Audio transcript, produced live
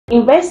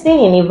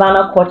Investing in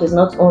Ivana Court is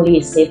not only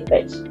a safe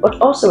bet,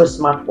 but also a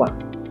smart one.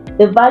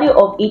 The value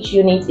of each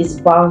unit is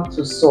bound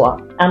to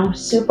soar. I'm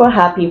super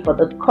happy for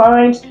the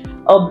current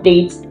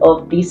updates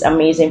of this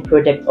amazing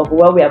project of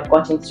where we have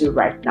gotten to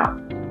right now.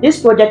 This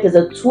project is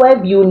a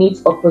 12 unit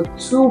of a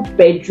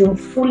 2-bedroom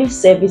fully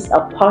serviced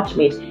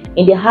apartment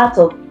in the heart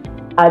of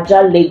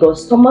AJAH,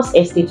 Lagos, Thomas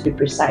Estate to be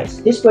precise.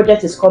 This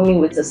project is coming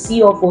with a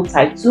CFO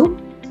Type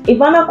 2.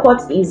 Ivana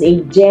Court is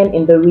a gem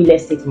in the real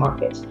estate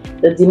market.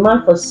 The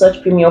demand for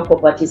such premium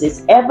properties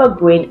is ever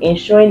growing,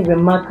 ensuring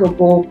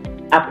remarkable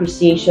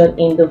appreciation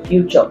in the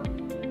future.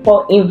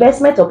 For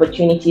investment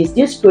opportunities,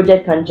 this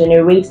project can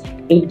generate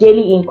a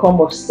daily income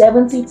of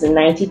 70 to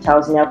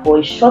 90,000 naira for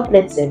a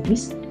short-let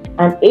service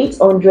and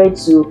 800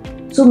 to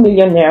 2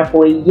 million naira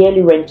for a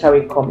yearly rental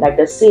income. Like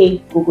they say,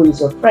 Google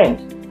is your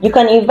friend. You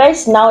can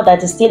invest now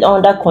that is still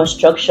under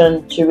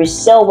construction to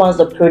resell once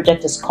the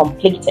project is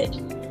completed.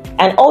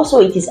 And also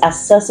it is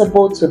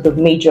accessible to the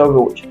major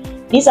road.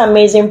 This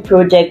amazing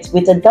project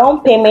with a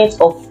down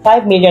payment of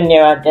 5 million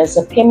naira, there's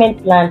a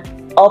payment plan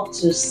up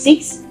to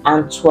 6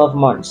 and 12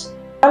 months.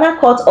 Ivana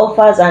Court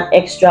offers an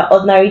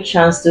extraordinary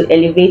chance to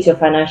elevate your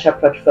financial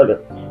portfolio.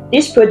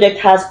 This project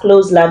has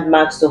close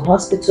landmarks to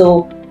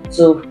hospital,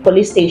 to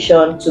police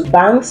station, to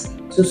banks,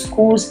 to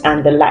schools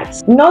and the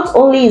likes. Not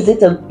only is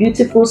it a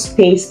beautiful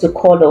space to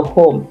call a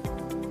home,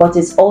 but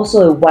it's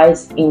also a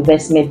wise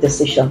investment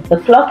decision.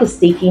 The clock is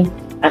ticking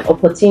and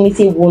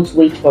opportunity won't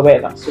wait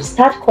forever. So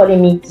start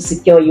calling me to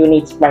secure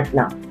units right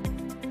now.